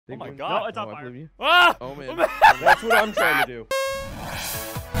Oh my No, god. it's on I fire. believe you. Ah! Oh man. That's what I'm trying to do.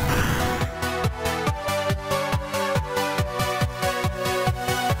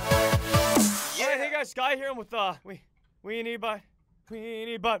 Alright, hey guys, Sky here. I'm with Weenie Butt.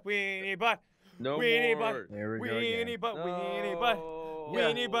 Weenie Butt. Weenie Butt. No Weenie more. Butt. There we go Weenie again. Butt. No. Weenie Butt. Yeah.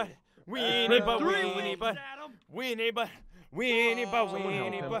 Weenie Butt. Weenie Butt. Three Weenie wins, Butt. Adam. Weenie Butt. Weenie Butt. Someone help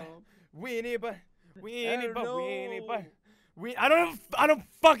Weenie him. Butt. Weenie Butt. Weenie Butt. no. Weenie Butt. I don't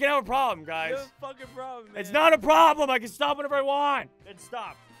fucking have a problem, guys. You have a fucking problem, man. It's not a problem. I can stop whenever I want. Then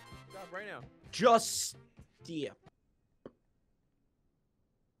stop. Stop right now. Just step.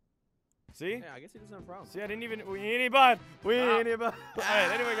 See? Yeah, I guess he doesn't have a problem. See, I didn't even. Weenie Butt. Weenie Butt.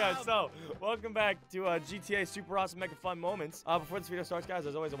 Alright, anyway, guys, so welcome back to GTA Super Awesome Mega Fun Moments. Before this video starts, guys,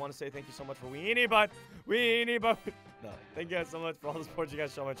 as always, I want to say thank you so much for Weenie Butt. Weenie Butt. No, thank you guys so much for all the support you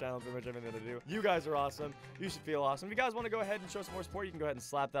guys show my channel, pretty much everything that I do. You guys are awesome. You should feel awesome. If you guys want to go ahead and show some more support, you can go ahead and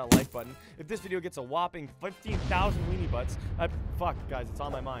slap that like button. If this video gets a whopping 15,000 Weenie Butts, fuck, guys, it's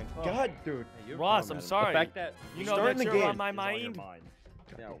on my mind. God, dude. Hey, you have a Ross, problem, I'm Adam. sorry. The fact that You know starting that the you're game on my It's on your mind. mind.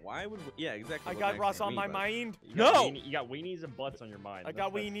 Yeah, why would? Yeah, exactly. I what got makes Ross me on my weenie mind. You got No! You got weenies and butts on your mind. I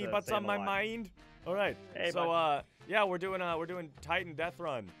got That's weenie the butts same on my a lot. mind. All right. Hey, so bud. yeah, we're doing Titan Death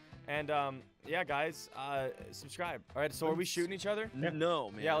Run, and yeah, guys, subscribe. All right. So are we shooting each other?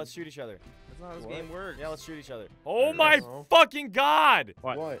 No, man. Yeah, let's shoot each other. That's not how this What? game works. Yeah, let's shoot each other. Oh Alright, my let's- fucking god!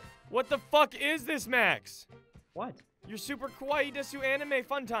 What? What the fuck is this, Max? What? You're super kawaii desu anime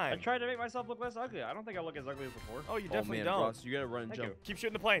fun I time. tried to make myself look less ugly. I don't think I look as ugly as before. Oh, you Oh definitely man, don't. Ross, you gotta run and Thank jump. you. Keep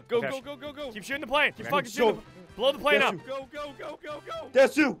shooting the plane. Go, Okay. go, go, go, go. Keep shooting the plane. Keep Okay. fucking shooting. Blow the plane up. Go, go, go, go, go.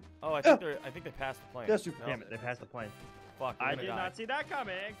 Desu. Oh, I think they passed the plane. Desu. No? Damn it, they passed the plane. Fuck, we're I gonna did die. not see that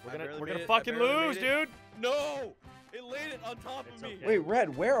coming. We're I gonna barely we're gonna made it. fucking I barely lose, made it. dude. No! It landed on top It's of me. okay. Wait,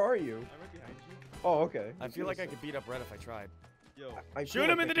 Red, where are you? I'm right behind you. Oh, okay. I feel like I could beat up Red if I tried. Yo, I Shoot feel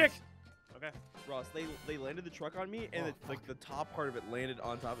him like in the I dick. Okay. Ross, they landed the truck on me, and Oh, like the top part of it landed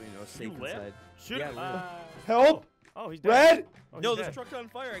on top of me. You know, safe live? inside. Shoot Yeah, him. live. Help! Oh, he's dead. Red! Oh, he's No, this dead. truck's on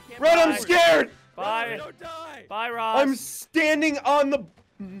fire. I can't. Red, I'm move forward. scared! Bye. Ross, don't die. Bye, Ross. I'm standing on the.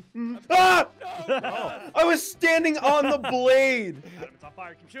 Ah! No. I was standing on the blade. Adam, it's on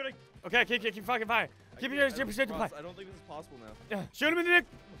fire. Keep shooting. Okay, keep fucking fire. Keep your Ross, shooting the plane. I don't think this is possible now. Yeah, shoot him in the dick.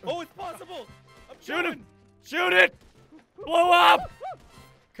 Oh, it's possible. I'm Shoot going. him. Shoot it. Blow up.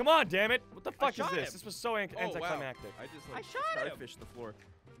 Come on, damn it. What the fuck is shot this? him. This was so Oh, wow. anticlimactic. I just like I shot him. starfished the floor.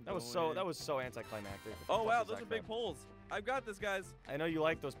 That was so anticlimactic. What the Oh fuck wow, is those that are big crap? poles. I've got this, guys. I know you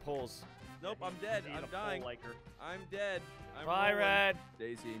like those poles. Nope, I'm dead. Indeed, I'm a pole dying. liker. I'm dead. I'm Bye, rolling. Red.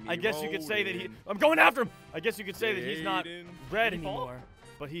 They see me I guess you could say that he. rolling. I'm going after him. I guess you could say that he's not Fading. red Did he fall? anymore,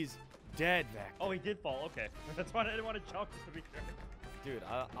 but he's dead back. Oh, he did fall. Okay. That's why I didn't want to jump just to be sure. Dude,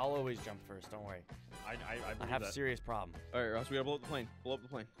 I'll always jump first. Don't worry. I I believe have a that. serious problem. All right, Ross, we gotta blow up the plane. Blow up the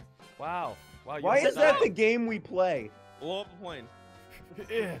plane. Wow. Wow. You Why is almost that died. the game we play? Blow up the plane.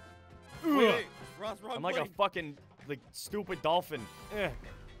 Yeah. Wait, wait, Ross, wrong I'm like a plane. fucking stupid dolphin. I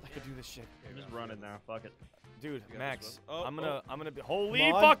could do this shit. I'm just running now. Fuck it. Dude, got Max, this one. Oh, I'm gonna be holy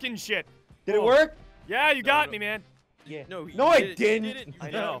Come on. fucking shit. Did it Oh. work? Yeah, you No, got no. me, man. Yeah. No, No, I you did it. didn't. You did it. You I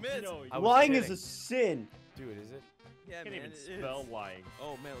did know. miss. No, I was Lying kidding. is a sin. Dude, is it? Yeah, Can't man, even it spell is. lying.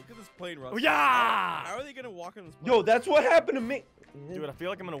 Oh man, look at this plane, Ross. Oh, yeah! How are they gonna walk on this plane? Yo, that's what happened to me. Dude, I feel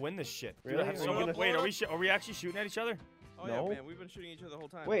like I'm gonna win this shit. Dude, Really? I have so Blow it much- up, Wait, blow are it we are we actually shooting at each other? Oh No. yeah, man, we've been shooting each other the whole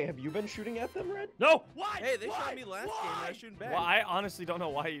time. Wait, have you been shooting at them, Red? No. Why? Hey, they Why? shot me last game and I was shooting back. Well, I honestly don't know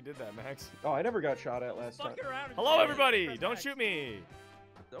why you did that, Max. Oh, I never got shot at last time. Fuck around. and Hello, shoot. everybody! Press Don't X. shoot me.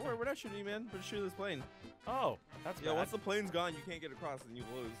 Don't worry, we're not shooting you, man. We're just shooting this plane. Oh, that's Yeah, bad. once the plane's gone, you can't get across and you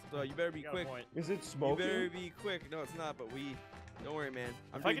lose. So you better be You got a quick. point. Is it You better smoking? be quick. No, it's not, but we. Don't worry, man.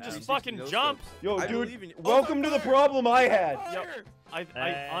 If I doing could just 360 fucking no jump. scopes. Yo, I dude, believe in you. Oh, welcome to the fire! problem I had. Yep. Fire!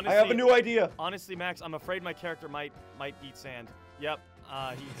 I honestly, I have a new idea. honestly, Max, I'm afraid my character might eat sand. Yep.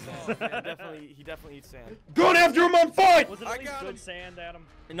 He eats sand. he definitely eats sand. Going after him on foot! Was it I at least got good him. sand, Adam?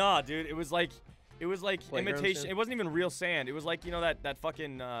 Nah, dude, it was like Playground imitation. sand? It wasn't even real sand. It was like, you know, that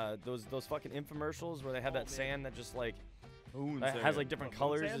fucking those fucking infomercials where they have Oh, that man. sand that just like Moon that has sand. like different Moon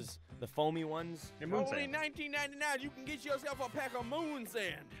colors, sand? is the foamy ones. Hey, moon Only sand. $19.99. You can get yourself a pack of moon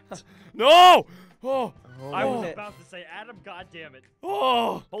sand. No! Oh! I was Oh. about to say, Adam, goddammit.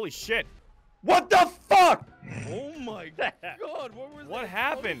 Oh! Holy shit! What the fuck? Oh my god! What was What that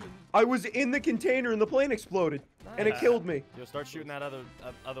happened? explosion? I was in the container and the plane exploded. And it Nice. killed me. Yo, start shooting that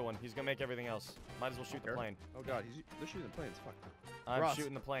other one. He's gonna make everything else. Might as well shoot the plane. Oh god, they're shooting the planes. Fuck. I'm Ross.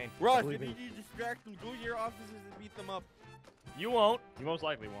 shooting the plane. Ross, believe if in you distract them, go to your offices and beat them up. You won't. You most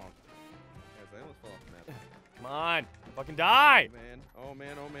likely won't. Guys, I almost fell off the map. Come on. Fucking die. Oh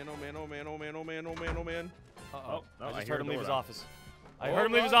man. Oh man. Oh man. Oh man. Oh man. Oh man. Oh man. Oh man. Oh man. Uh-oh. Oh, no, I I just hear heard a him leave door his down. office. I heard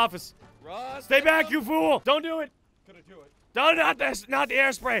him leave his office. Ross, Stay back, you fool! Don't do it. Gonna do it. Don't, not this, not the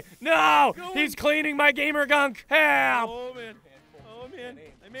air spray. No! Go He's cleaning my gamer gunk. Help! Oh man. Oh man.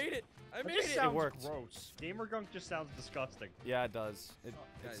 I made it. I That made just it. sounds worked. gross. Gamer gunk just sounds disgusting. Yeah, it does. It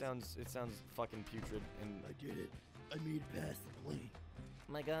guys. sounds fucking putrid and. I did it. I made it past the plane.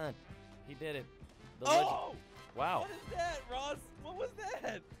 Oh my God, he did it. The Oh! wow, What is that, Ross? What was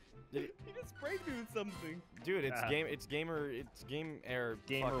that? Did He just sprayed me with something. dude, it's Ah. game air.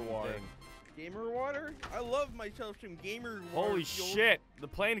 Gamer fucking water. thing. Gamer water? I love my stream gamer water. Holy fuel. shit! The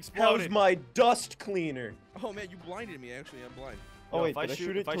plane How's exploded. my dust cleaner? Oh man, you blinded me. Actually, I'm blind. Oh Yo, wait, if I did I shoot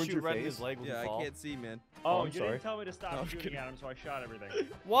shoot if it I towards shoot your red in face? his leg, will Yeah, he fall? I can't see, man. Oh, I'm you sorry. didn't tell me to stop No, I'm shooting kidding. at him, so I shot everything.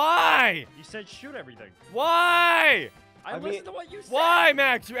 Why? You said shoot everything. Why? I mean- listened to what you said. Why,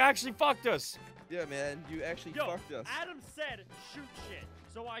 Max? You actually fucked us. Yeah, man, you actually Yo, fucked us. Adam said shoot shit,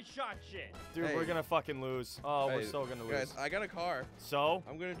 so I shot shit. Dude, Hey. we're gonna fucking lose. Oh, we're Hey, so gonna lose. Guys, I got a car. So?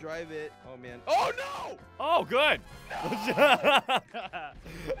 I'm gonna drive it. Oh man. Oh no! Oh, good.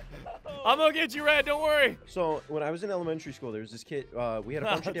 I'm gonna get you, Red. Don't worry. So when I was in elementary school, there was this kid. We had a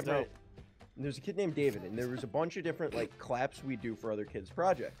bunch of That's different. There's a kid named David, and there was a bunch of different like claps we do for other kids'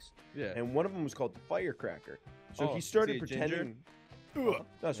 projects. Yeah. And one of them was called the firecracker. So Oh, he is started he a ginger? pretending. Ugh.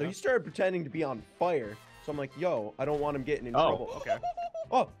 No, so Yeah. he started pretending to be on fire. So I'm like, yo, I don't want him getting in Oh, trouble. okay.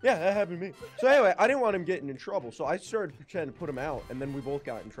 Oh, yeah, that happened to me. So anyway, I didn't want him getting in trouble, so I started pretending to put him out, and then we both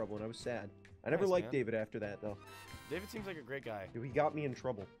got in trouble, and I was sad. I never Nice, liked man. David after that, though. David seems like a great guy. He got me in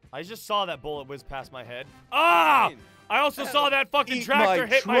trouble. I just saw that bullet whiz past my head. Ah! I also saw that fucking Eat tractor my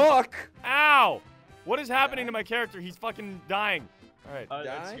hit my. truck! Ow! What is happening to my character? He's fucking dying. All right.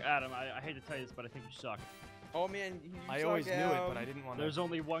 It's Die? Adam, I hate to tell you this, but I think you suck. Oh man, you I suck, always knew it, but Adam. I didn't want to. There's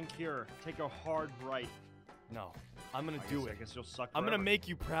only one cure. Take a hard right. No. I'm gonna I do guess- I it. guess you'll suck I'm gonna forever. make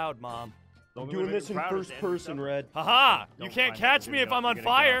you proud, Mom. The I'm only way to doing make this you in proud is first to end the person, show. Red. Haha! You Don't can't find it. catch You're me gonna if I'm go- on you're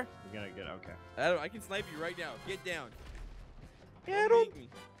gonna fire. go. You're gonna get okay. Adam, I can snipe you right now. Get down. Adam, Don't make me.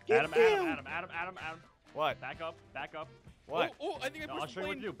 get Adam, down. Adam. What? Back up, back up. What? Oh, I think I No, pushed I'll the show you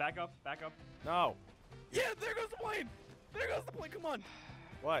what plane. to do. Back up, back up. No. Yeah, there goes the plane. There goes the plane. Come on.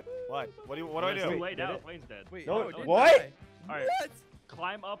 What? What do I Well, it's do? too late Did now. it? Plane's dead. Wait, No, no, it didn't what? die. All right. What?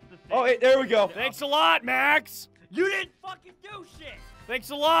 Climb up the thing. Oh, wait, there we go. Thanks a lot, Max. You didn't fucking do shit. Thanks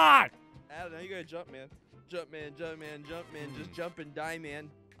a lot. Adam, now you gotta jump, man. Jump, man. Jump, man. Jump, man. Just jump and die, man.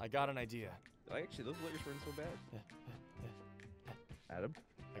 I got an idea. Actually, those layers weren't so bad. Adam,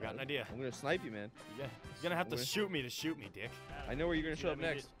 I got an idea. I'm gonna snipe you, man. Yeah, you're gonna have to Okay. shoot me, Dick. I know where you're gonna See, show that up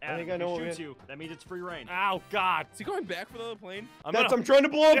means next. Adam, think I if know he what we shoots had. you. That means it's free reign. Ow, God. Is he going back for the other plane? I'm trying to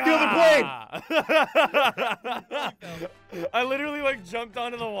blow up the other plane. I literally like jumped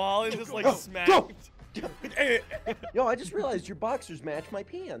onto the wall and just like Go, smacked. go. plane. Yo, I just realized your boxers match my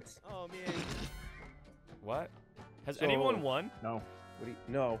pants. Oh man. What? Has So- anyone won? No. What do you,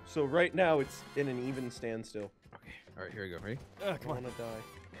 no, so right now it's in an even standstill. Okay. All right, here we go. Ready? Come I on. wanna die.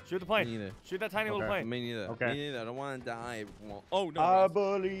 Shoot the Me plane. neither. Shoot that tiny little Okay. plane. Me neither. Okay. Me neither. I don't want to die. Well, oh no. I Ross.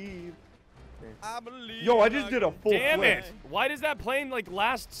 believe. I believe. Yo, I just did a full Damn flip. it! Why does that plane like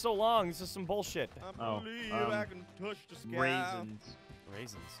last so long? This is some bullshit. I Oh, believe um, I can touch the sky. Raisins.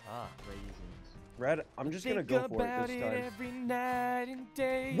 Raisins. Ah. Raisins. Red, I'm just gonna go for it this time. every night and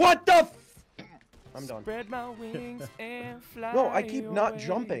day. What the f- I'm done. Spread my wings and fly. No, I keep not away.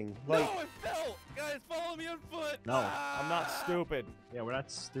 jumping. Like, No, it fell. Guys, follow me on foot. No, I'm not stupid. Yeah, we're not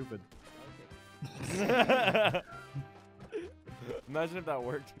stupid. Imagine if that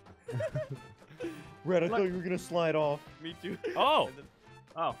worked. Red, I thought you were gonna slide off. Me too. Oh.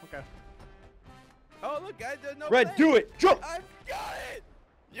 Oh, okay. Oh, look, guys, there's no Red, plane. do it! Jump! I've got it.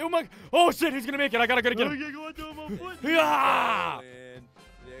 You my. Oh shit! He's gonna make it. I gotta get him. Yeah. And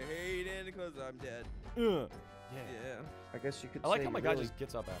they're hating because I'm dead. Yeah. Yeah. I guess you could I like say how my you guy really, just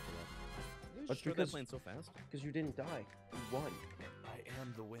gets up after that. That's Sure that because- plane so fast. because you didn't die. You won. I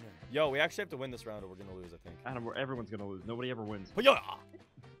am the winner. Yo, we actually have to win this round or we're gonna lose, I think. Adam, everyone's gonna lose. Nobody ever wins. But yo.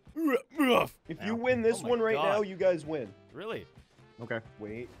 If Ow. you win this Oh my one right God. now, you guys win. Really? Okay.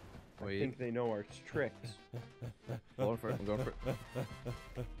 Wait. I Wait. think they know our tricks. Going for it. I'm going for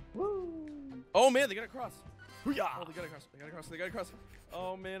it. Woo! Oh man, they got across. Hoo-yah. Oh, they got across. They got across. They got across.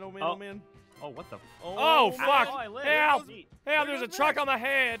 Oh man. Oh man. Oh. Oh man. Oh, what the? Oh, fuck. Oh, I lived. Help. Neat. Hey, there's a truck on my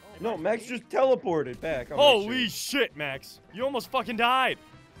head. No, Max just teleported back. I'm not Holy sure. shit, Max. You almost fucking died.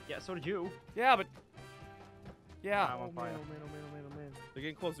 Yeah, so did you. Yeah, but. Yeah. I'm on fire. Oh man. Oh man. They're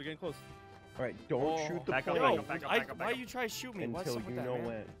getting close. They're getting close. All right, don't Oh. shoot the Back up, plane Yo, back up, I- back up, why back up. you try to shoot me? What's until up with you that, know man?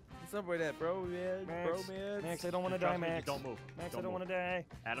 when. What's up with that, bro, man? Max, Bro, man. Max, I don't want to Just die, trust me, Max. just don't move. Max, I Don't don't want move. to die.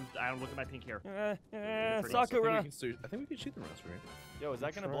 Adam, look at my pink hair. I Sakura. think we can shoot them, Ross, right? Yo, is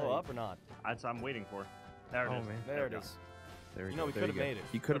that gonna blow Try. up or not? That's what I'm waiting for. There it Oh, is. man. There we it go. is. There we You go. know, we there could have you go. made it.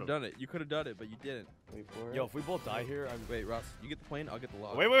 You could have done it. You could have done it, but you didn't. Wait for it. Yo, if we both die here, I'm... Wait, Ross, you get the plane. I'll get the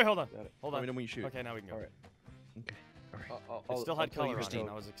log. Wait, hold on. Got it. Hold Let on. me know when you shoot. Okay, now we can go. All right. Okay. All right. It still had tell you color on Christine.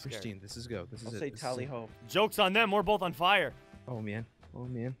 it. I was scared. Christine, this is go. This is I'll it. say This is tally it. ho. Joke's on them. We're both on fire. Oh man. Oh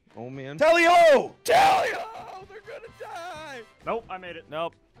man. Oh man. Tally ho! Tally ho! Oh, they're gonna die. Nope, I made it.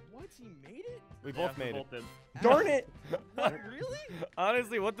 Nope. What? He made it? We both Yeah, made we it. both did. Darn it! What? Really?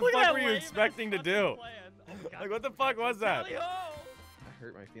 Honestly, what the Look at fuck that were you lame-ass expecting to fucking do? plan. Oh, God. Like, what the fuck was that? Tally-ho! I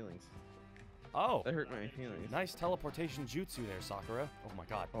hurt my feelings. Oh. That hurt my feelings. Nice teleportation jutsu there, Sakura. Oh my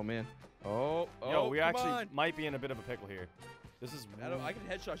god. Oh man. Oh. Yo, we come actually on. might be in a bit of a pickle here. This is... I can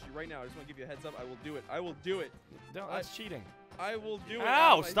headshot you right now. I just want to give you a heads up. I will do it. I will do it. No, that's cheating. I will do it.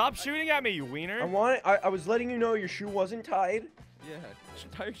 Ow! Adam. Stop shooting at me, you wiener. I was letting you know your shoe wasn't tied. Yeah.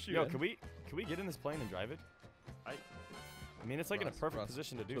 Tire shoot. Yo, can we get in this plane and drive it? I mean, it's like in a Ross, perfect Ross,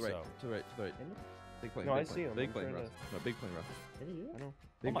 position to do to the right, so. to the right, to the right. Big plane. No, big I plane. see him. Big I'm plane, trying Ross. No, big plane, Ross. I know.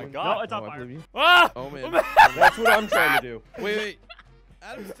 Big Oh my plane. god. No, it's on Oh, I fire. believe you. Ah! Oh man. That's what I'm trying to do. Wait.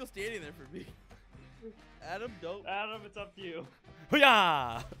 Adam's still standing there for me. Adam, don't. Adam, it's up to you.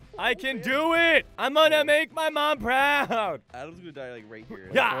 Yeah! I can do it! I'm gonna make my mom proud! Adam's gonna die like right here.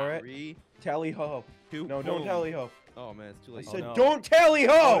 Yeah. For it. 3, Tally ho. 2. No, don't boom. tally ho. Oh man, it's too I late. said no. don't tally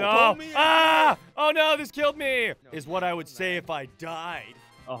ho. Oh no! told me Ah! Oh no, this killed me! No, Is you what I don't would know say that. if I died.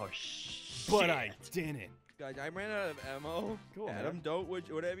 Oh, shit. But I didn't. Guys, I ran out of ammo. Cool, Adam, man. don't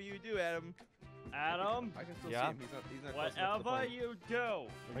whatever you do, Adam. Adam, I can still Yeah? see him. He's not close enough to the whatever plane. you do,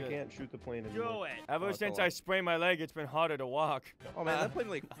 I can't shoot the plane do anymore. it. Ever it's since a I lot. sprained my leg, it's been harder to walk. Oh man, that plane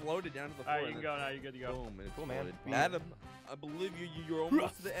like floated down to the floor. Alright, you and can go now. You're good to then go. Boom, and it Cool, man. floated. Beat. Adam, I believe you. You're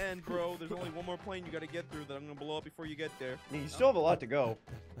almost to the end, bro. There's only one more plane you gotta get through that I'm gonna blow up before you get there. You still have a lot to go.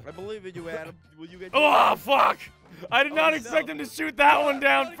 I believe in you, Adam. Will you get? Oh, fuck! I did Oh, not no. expect him to shoot that one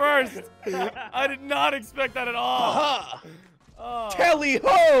down not first! again. I did not expect that at all! Aha! Oh, Tally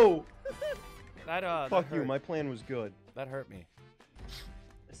ho! that Fuck hurt. you. My plan was good. That hurt me.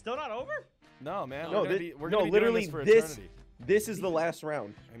 It's still not over? No, man. No, we're gonna be doing literally this for this. eternity. This is the last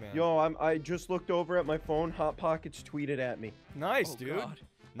round. Hey, man. Yo, I just looked over at my phone. Hot Pockets tweeted at me. Nice, Oh, dude. God.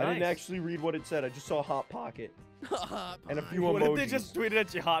 I didn't Nice. actually read what it said. I just saw Hot Pocket and a few What emojis. if they just tweeted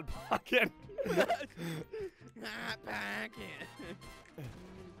at you, Hot Pocket?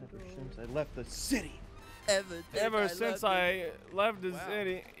 Ever since I left the city. Ever since I left the Wow.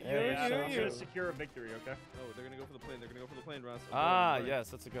 city. Ever Yeah, since I'm I- gonna secure a victory, okay? Oh, they're gonna go for the plane. They're gonna go for the plane, Ross. Ah, yes,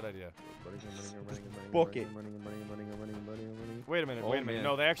 that's a good idea. Book it. Wait a minute, Oh, wait a minute. man.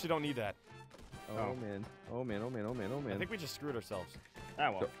 No, they actually don't need that. Oh man. Oh man. Oh man. Oh man. Oh I man. think we just screwed ourselves. Ah,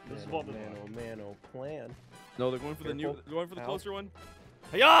 well. This is what this man, oh man, oh plan. No, they're going for the new. Careful. They're going for the Ow. closer one.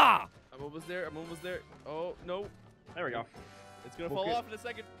 Hiya! I'm almost there. I'm almost there. Oh no. There we go. It's gonna Book fall it. off in a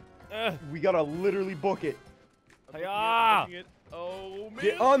second. We gotta literally book it. I'm booking it, Hiya! I'm booking it. Oh man.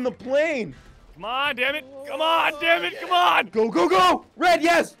 Get on the plane. Come on, damn it! Come on, damn it! Come on! Go, go, go! Red,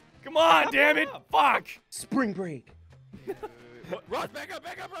 yes! Come on, damn it! Fuck! Spring break. Ross, back up,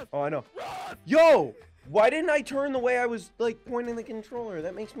 Ross. Oh, I know. Ross. Yo! Why didn't I turn the way I was, like, pointing the controller?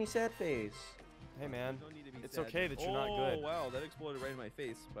 That makes me sad face. Hey, man. Don't need to be It's sad. okay that you're not good. Oh wow, that exploded right in my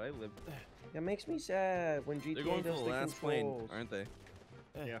face, but I lived. That makes me sad when GTA They're going for does the the last plane, controls. aren't they?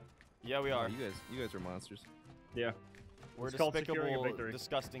 Yeah, we Oh, are. you guys are monsters. Yeah. We're It's called securing a despicable, victory.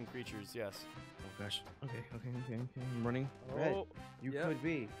 disgusting creatures, yes. Oh gosh. Okay. I'm running. Red, Oh, you yep. could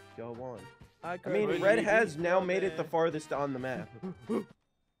be. Go on. I I mean, Could Red be has now made it the farthest on the map.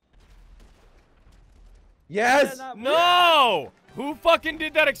 Yes! No! Who fucking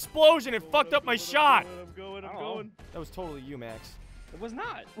did that explosion? It fucked up my shot! I'm going. I'm Oh. going. That was totally you, Max. It was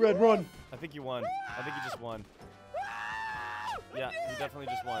not. Red, run! I think you won. I think you just won. Yeah, you definitely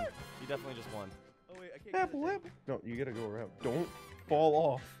just won. You definitely just won. Oh wait, I can't. Apple, apple. No, you gotta go around. Don't fall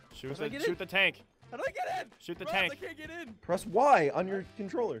off. Shoot do I the, get shoot in? the tank. How do I get in? Shoot the Ross, tank. I can't get in. Press Y on your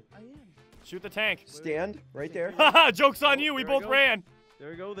controller. I am. Shoot the tank. Stand right there. Haha, joke's on Oh, you. We there I both go. ran. There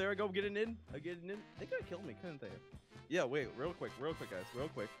we go. There I go. Getting in. I getting in. They could have killed me, couldn't they? Yeah. Wait. Real quick, guys. Real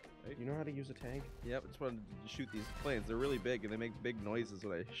quick. Right? You know how to use a tank? Yep. Just wanted to shoot these planes. They're really big and they make big noises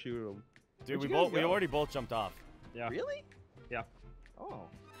when I shoot them. Dude, Where'd we you guys we go? already both jumped off. Yeah. Really? Yeah. Oh.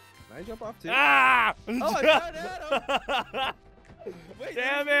 Can I jump off too? Ah! Oh, I got Adam. Wait,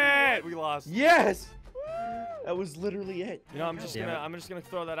 Damn that it! We lost. Yes! That was literally it. You know, I'm just Damn gonna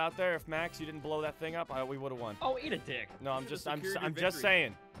throw that out there. If Max, you didn't blow that thing up, we would have won. Oh, eat a dick. No, I'm Should've just I'm secured your just victory.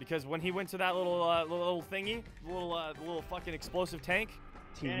 saying because when he went to that little thingy, little fucking explosive tank,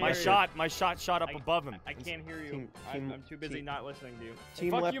 Team my Leopard. shot shot up above him. I can't hear you. Team- I'm too busy team- not listening to you.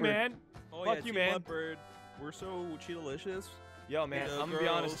 Team Fuck Leopard. you, man. Oh Fuck yeah, you, Team man. Leopard. We're so cheetalicious. Yo, man, The I'm gonna be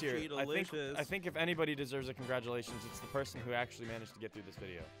honest girls here. treat I delicious. think if anybody deserves a congratulations, it's the person who actually managed to get through this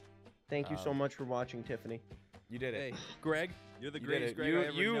video. Thank you so much for watching, Tiffany. You did it. Hey, Greg, you're the You did greatest it. Greg I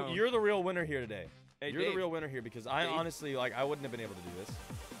ever known. You're the real winner here today. Hey, You're the Dave. real winner here because I Dave. honestly, like, I wouldn't have been able to do this.